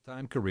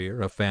full-time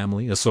career, a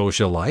family, a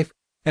social life,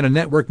 and a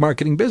network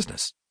marketing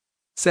business.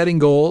 Setting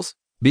goals,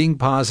 being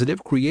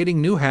positive, creating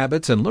new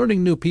habits, and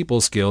learning new people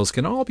skills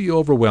can all be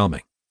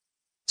overwhelming.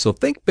 So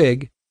think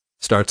big,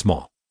 start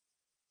small,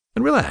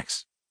 and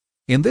relax.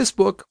 In this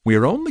book, we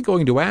are only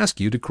going to ask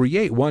you to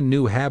create one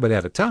new habit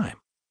at a time.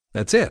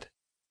 That's it.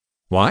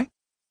 Why?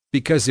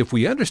 Because if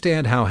we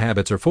understand how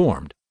habits are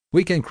formed,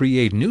 we can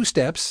create new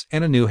steps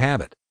and a new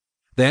habit.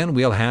 Then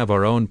we'll have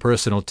our own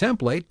personal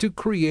template to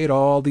create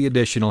all the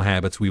additional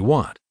habits we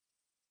want.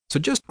 So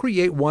just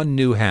create one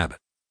new habit.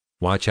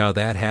 Watch how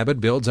that habit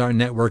builds our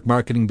network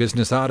marketing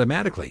business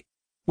automatically,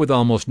 with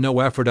almost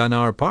no effort on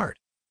our part.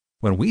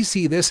 When we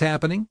see this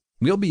happening,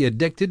 we'll be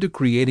addicted to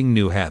creating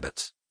new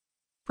habits.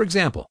 For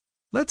example,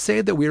 let's say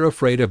that we're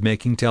afraid of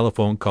making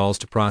telephone calls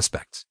to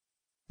prospects.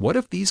 What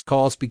if these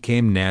calls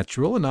became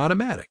natural and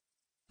automatic?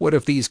 What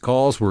if these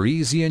calls were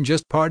easy and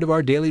just part of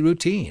our daily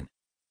routine?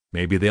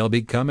 Maybe they'll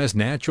become as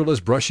natural as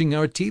brushing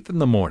our teeth in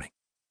the morning.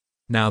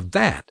 Now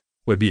that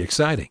would be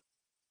exciting.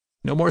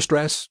 No more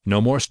stress,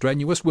 no more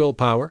strenuous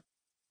willpower.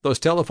 Those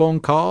telephone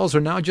calls are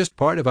now just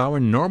part of our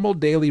normal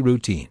daily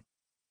routine.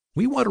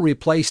 We want to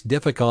replace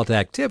difficult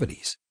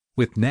activities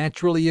with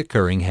naturally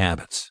occurring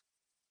habits.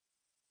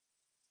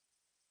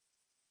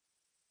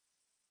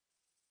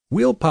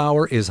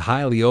 Willpower is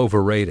highly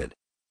overrated.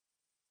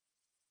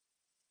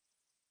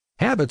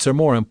 Habits are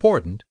more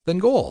important than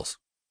goals.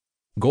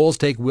 Goals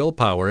take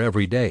willpower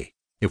every day.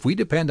 If we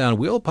depend on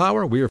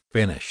willpower, we're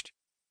finished.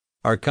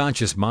 Our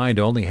conscious mind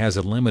only has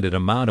a limited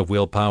amount of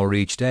willpower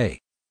each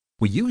day.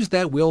 We use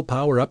that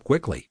willpower up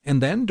quickly,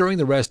 and then during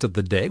the rest of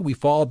the day, we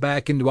fall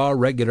back into our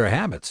regular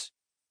habits.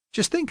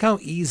 Just think how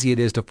easy it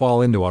is to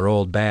fall into our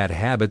old bad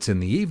habits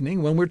in the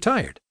evening when we're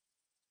tired.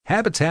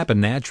 Habits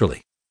happen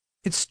naturally.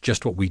 It's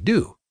just what we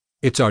do.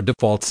 It's our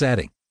default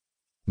setting.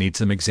 Need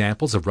some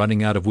examples of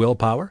running out of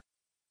willpower?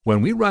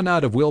 When we run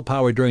out of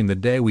willpower during the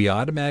day, we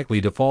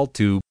automatically default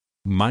to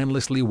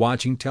mindlessly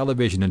watching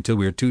television until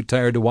we're too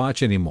tired to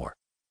watch anymore,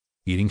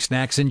 eating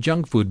snacks and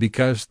junk food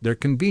because they're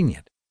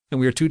convenient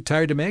and we're too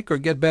tired to make or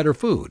get better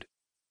food,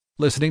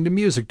 listening to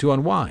music to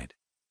unwind,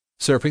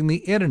 surfing the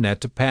internet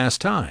to pass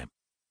time,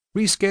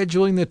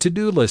 rescheduling the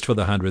to-do list for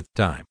the 100th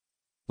time,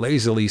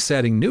 lazily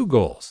setting new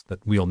goals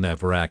that we'll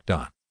never act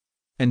on,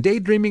 and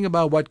daydreaming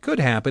about what could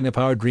happen if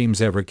our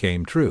dreams ever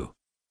came true.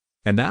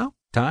 And now,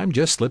 time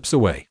just slips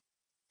away.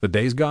 The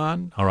day's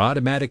gone, our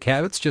automatic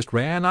habits just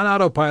ran on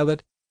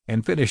autopilot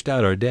and finished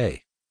out our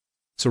day.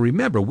 So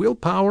remember,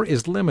 willpower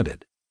is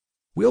limited.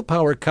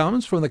 Willpower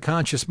comes from the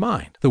conscious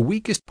mind, the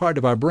weakest part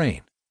of our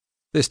brain.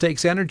 This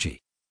takes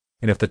energy,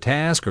 and if the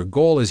task or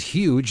goal is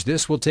huge,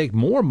 this will take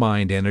more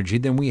mind energy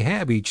than we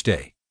have each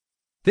day.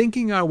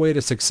 Thinking our way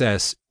to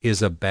success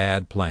is a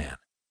bad plan.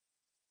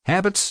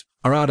 Habits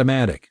are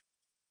automatic.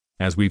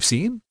 As we've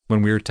seen,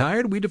 when we're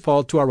tired, we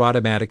default to our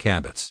automatic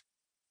habits.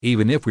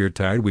 Even if we're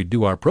tired, we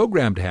do our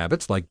programmed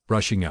habits like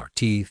brushing our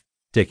teeth,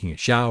 taking a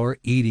shower,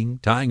 eating,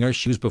 tying our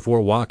shoes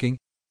before walking,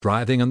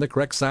 driving on the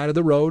correct side of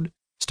the road,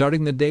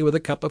 starting the day with a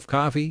cup of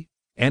coffee,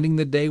 ending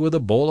the day with a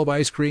bowl of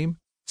ice cream,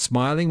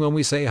 smiling when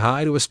we say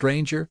hi to a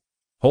stranger,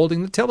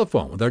 holding the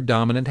telephone with our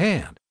dominant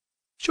hand,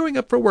 showing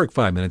up for work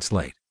 5 minutes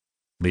late,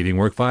 leaving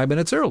work 5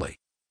 minutes early,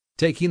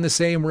 taking the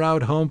same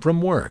route home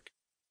from work,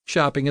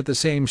 shopping at the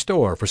same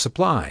store for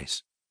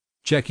supplies,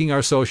 checking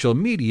our social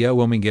media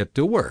when we get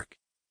to work,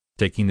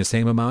 taking the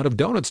same amount of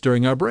donuts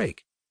during our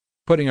break,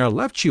 putting our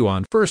left shoe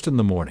on first in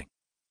the morning,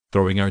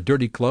 throwing our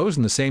dirty clothes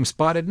in the same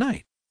spot at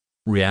night,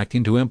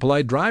 reacting to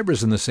impolite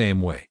drivers in the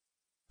same way,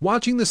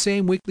 watching the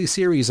same weekly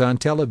series on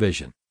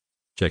television,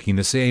 checking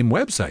the same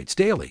websites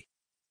daily,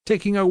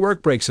 taking our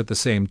work breaks at the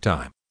same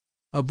time,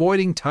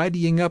 avoiding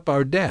tidying up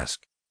our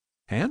desk,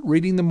 and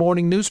reading the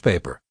morning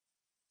newspaper.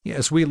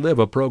 Yes, we live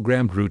a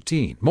programmed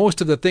routine. Most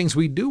of the things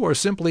we do are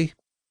simply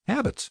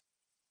habits.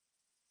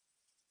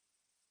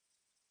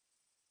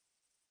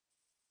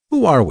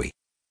 Who are we?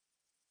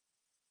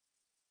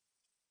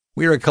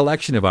 We're a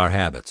collection of our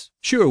habits.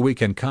 Sure, we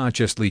can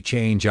consciously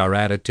change our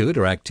attitude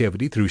or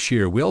activity through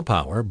sheer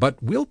willpower,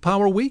 but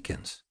willpower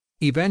weakens.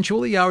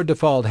 Eventually, our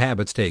default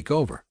habits take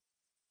over.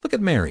 Look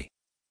at Mary.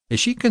 Is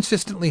she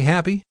consistently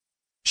happy?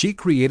 She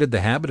created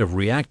the habit of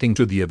reacting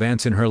to the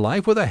events in her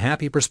life with a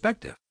happy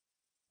perspective.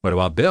 What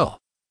about Bill?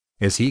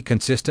 Is he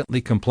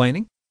consistently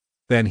complaining?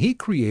 Then he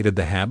created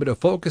the habit of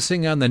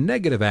focusing on the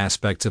negative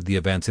aspects of the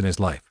events in his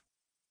life.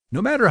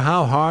 No matter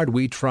how hard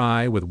we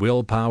try with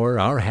willpower,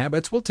 our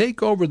habits will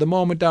take over the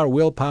moment our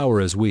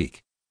willpower is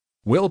weak.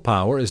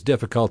 Willpower is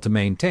difficult to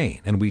maintain,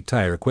 and we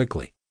tire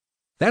quickly.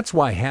 That's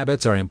why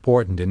habits are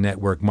important in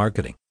network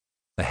marketing.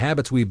 The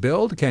habits we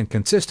build can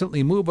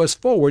consistently move us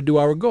forward to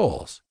our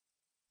goals.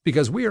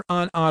 Because we're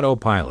on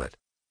autopilot.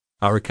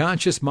 Our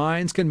conscious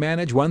minds can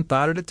manage one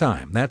thought at a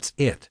time. That's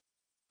it.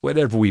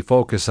 Whatever we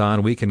focus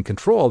on, we can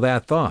control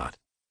that thought.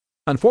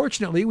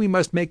 Unfortunately, we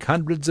must make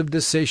hundreds of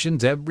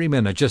decisions every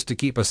minute just to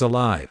keep us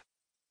alive.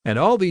 And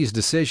all these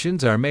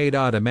decisions are made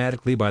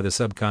automatically by the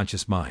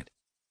subconscious mind.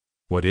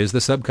 What is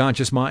the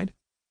subconscious mind?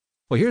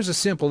 Well, here's a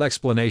simple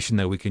explanation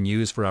that we can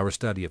use for our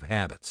study of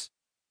habits.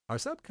 Our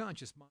subconscious mind